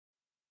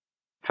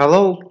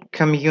Hello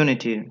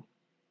community!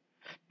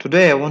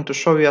 Today I want to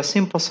show you a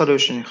simple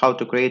solution how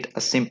to create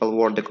a simple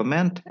Word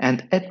document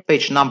and add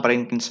page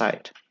numbering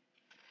inside.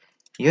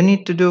 You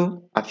need to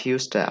do a few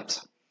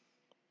steps.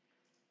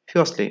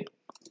 Firstly,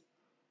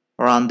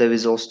 run the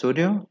Visual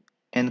Studio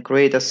and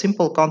create a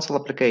simple console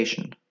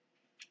application.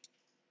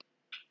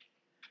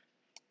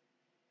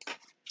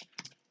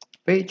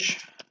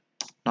 Page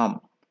num.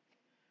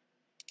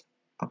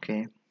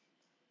 Okay.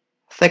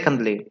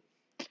 Secondly,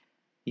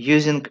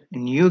 using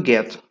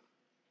NuGet,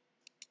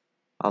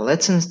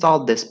 let's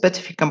install the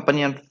specific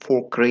component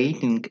for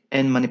creating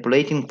and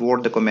manipulating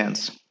Word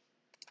documents.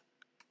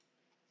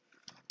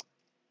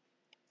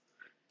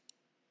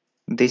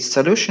 This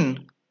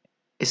solution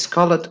is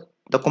called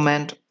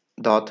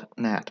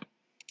document.net.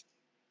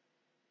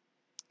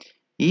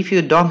 If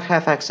you don't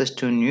have access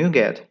to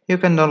NuGet, you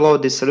can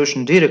download this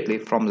solution directly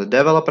from the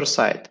developer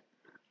site.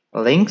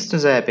 Links to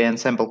the API and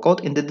sample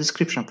code in the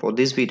description for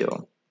this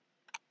video.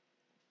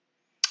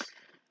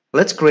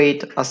 Let's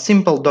create a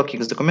simple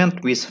docx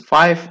document with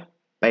 5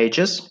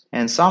 pages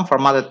and some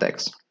formatted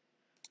text.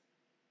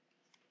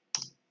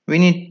 We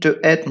need to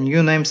add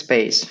new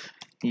namespace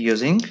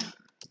using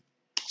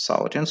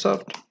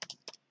South-Insert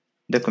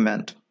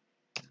document.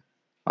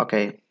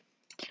 Okay.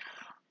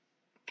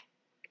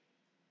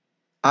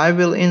 I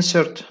will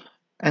insert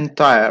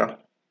entire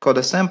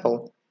code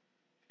sample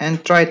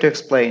and try to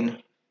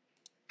explain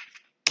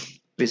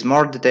with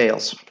more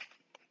details.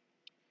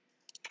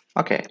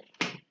 Okay.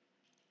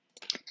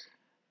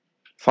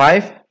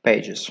 5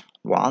 pages.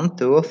 1,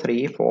 2,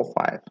 3, 4,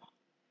 5.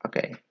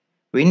 Okay.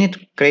 We need to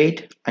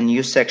create a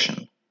new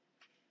section.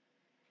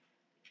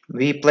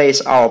 We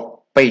place our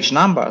page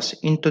numbers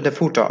into the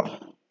footer.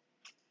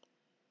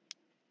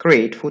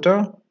 Create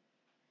footer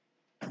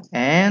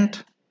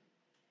and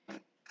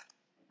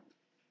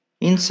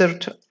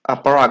insert a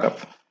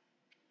paragraph.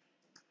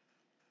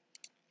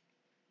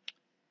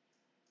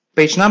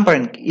 Page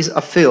numbering is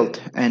a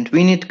field and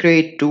we need to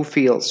create two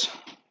fields.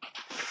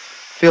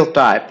 Field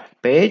type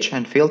page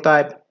and field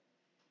type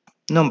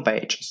num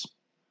pages.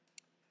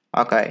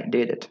 Okay,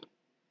 did it.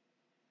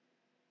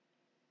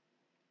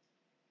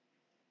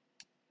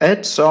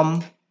 Add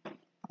some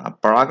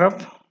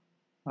paragraph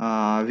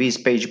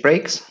with page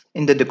breaks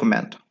in the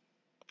document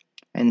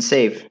and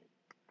save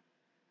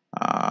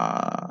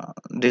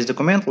this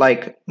document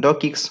like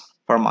docx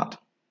format.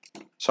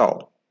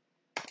 So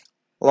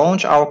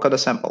launch our code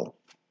sample.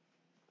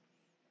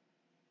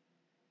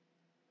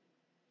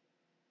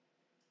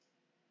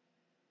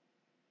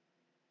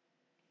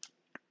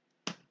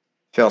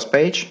 First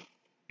page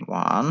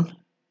 1,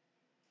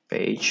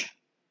 page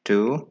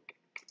 2,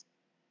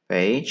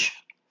 page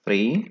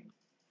 3,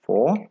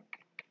 4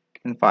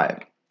 and 5.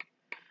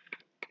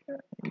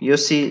 You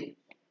see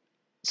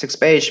 6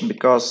 page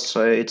because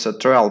it's a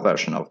trial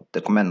version of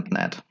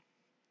document.net.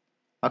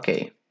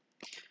 Okay,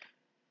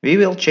 we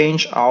will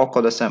change our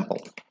code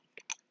sample.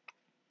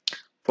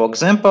 For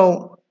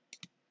example,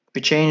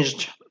 we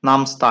changed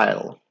number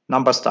style.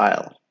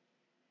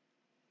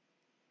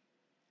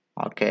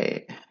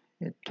 Okay,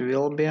 it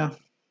will be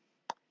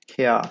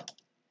here.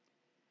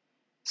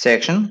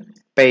 Section,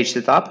 page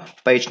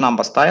setup, page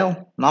number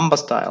style, number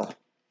style.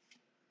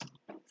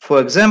 For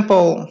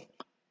example,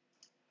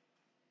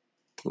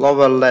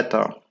 lower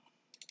letter.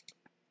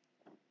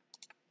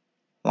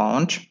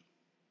 Launch.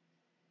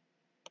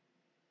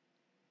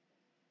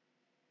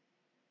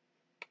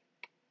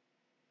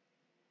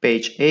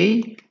 Page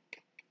A,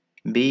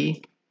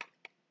 B,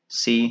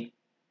 C,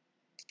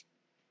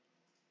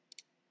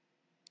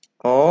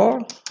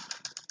 or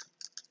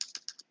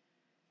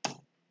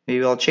we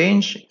will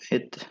change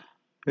it,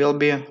 will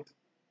be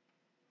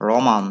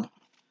Roman.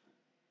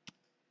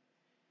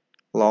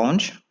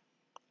 Launch.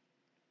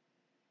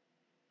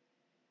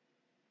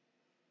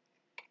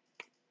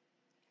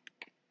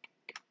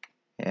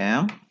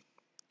 Yeah.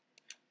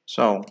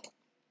 So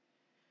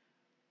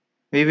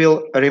we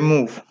will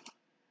remove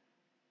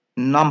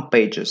num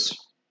pages.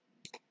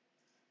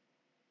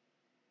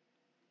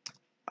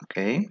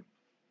 Okay.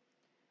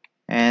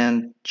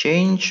 And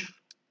change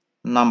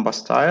number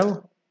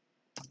style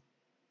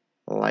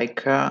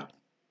like a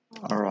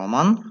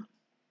Roman,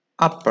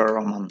 upper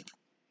Roman.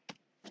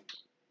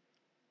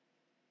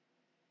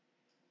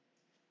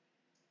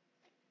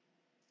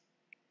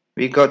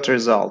 We got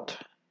result.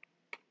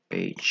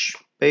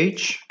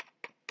 Page,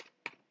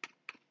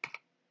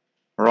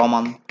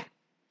 Roman.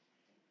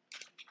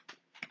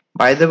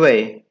 By the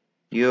way,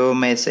 you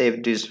may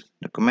save this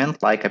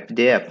document like a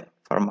PDF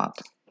format.